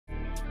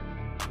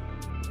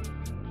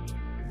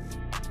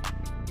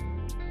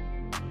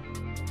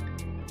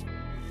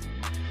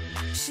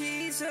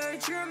She's a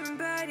German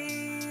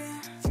baddie.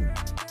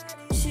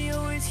 She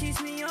always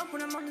keeps me up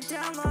when I'm on the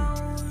down low.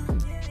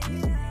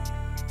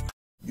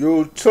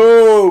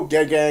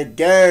 YouTube,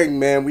 gang,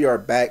 man. We are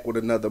back with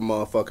another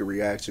motherfucking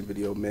reaction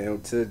video,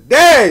 man.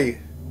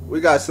 Today, we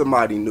got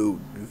somebody new,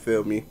 you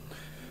feel me?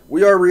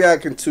 We are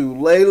reacting to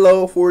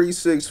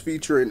LAYLOW46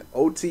 featuring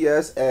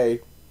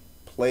OTSA,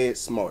 Play It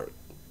Smart.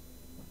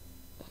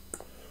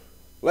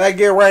 Let's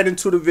get right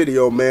into the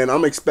video, man.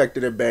 I'm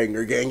expecting a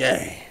banger, gang.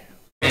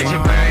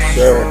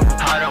 Sure.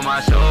 Hot on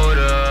my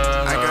shoulder.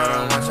 I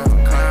gotta watch out for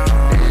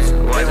clowns.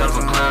 Watch out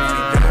for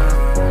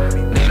clowns.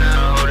 They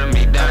not holding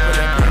me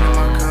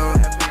down.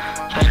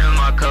 Pain in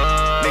my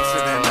cup. Mix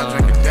it and I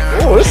drink it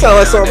down. Oh, this sounds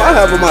like something I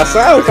have on my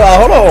SoundCloud.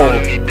 Hold on.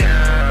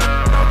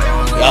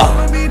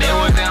 Yeah. They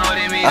wasn't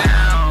holding me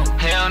down.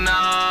 Hell no.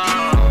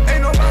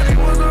 Ain't nobody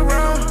was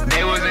around.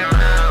 They wasn't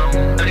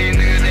around. These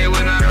niggas, they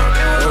was not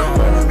around.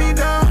 Holding me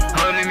down.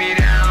 Holding me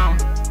down.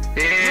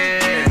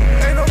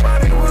 Yeah. Ain't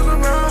nobody was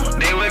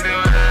around. They wasn't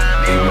around.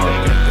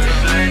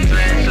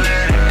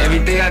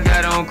 Everything I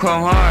got on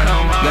come hard.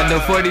 Got the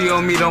 40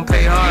 on me, don't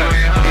play hard.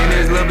 And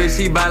this little bitch,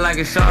 she bite like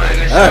a shark.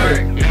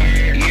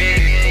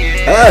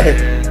 Hey.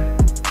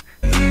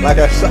 Like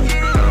a shark.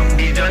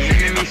 These just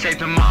sending me straight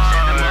to Mars.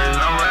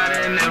 I'm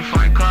riding in them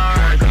fun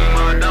cars.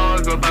 My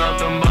dog about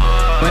them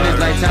bars. When it's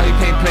like time you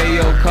can't play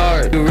your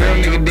card. The real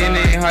nigga then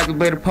it ain't hard to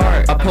play the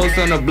part. I post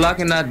on the block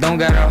and I don't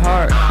got a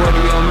heart. 40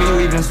 on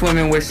me, leaving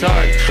swimming with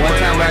sharks. One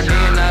time right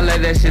then I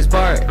let that shit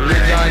spark.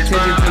 Bitch draw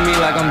attention to me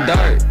like I'm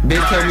dark.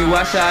 Bitch told me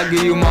why should I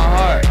give you my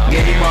heart?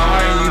 Gave you my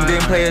heart and you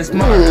didn't play it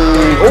smart.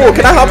 Oh,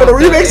 can I hop on the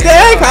remix,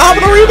 gang? Can I hop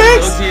on the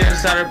remix? OTS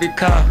shot up your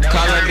car.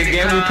 Call out the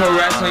game, we put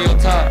rats on your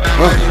top.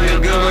 You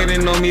look good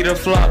waiting on me to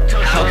flop.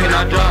 How can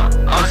I drop?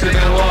 I'm sitting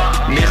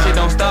walk. This shit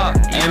don't stop.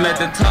 Aim at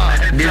the top.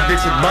 This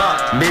bitch is box.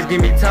 Bitch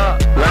give me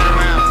top. Right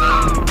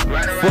around.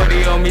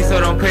 40 on me, so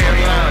don't play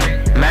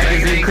around.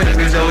 Magazine clips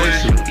is no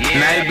issue.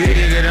 Now you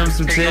bleeding, get them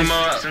some tissue.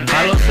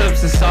 Hollow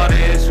tips is all the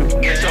issue.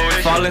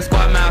 Falling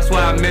squad, man, I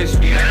swear I miss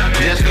you.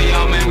 Just for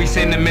y'all, man, we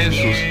send the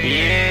missiles.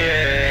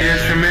 Yeah.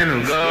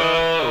 Instrumentals.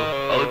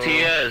 Go.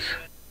 OTS.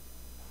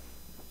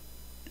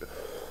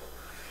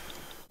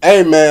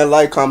 Hey, man,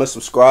 like, comment,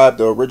 subscribe.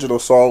 The original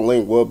song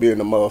link will be in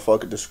the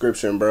motherfucking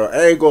description, bro.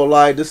 I ain't gonna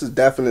lie, this is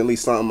definitely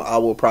something I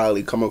will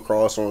probably come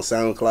across on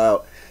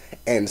SoundCloud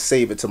and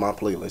save it to my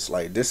playlist.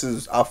 Like, this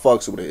is, I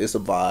fucks with it. It's a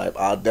vibe.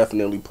 I'll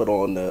definitely put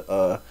on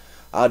the,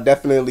 I'll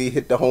definitely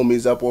hit the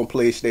homies up on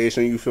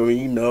PlayStation, you feel me?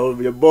 You know,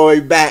 your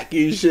boy back,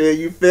 you shit,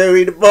 you feel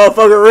me? The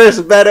motherfucking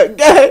wrist better.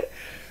 Get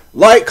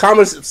like,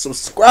 comment,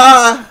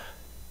 subscribe.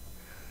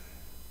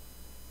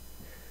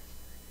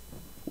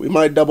 We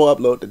might double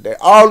upload today.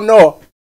 Oh, no.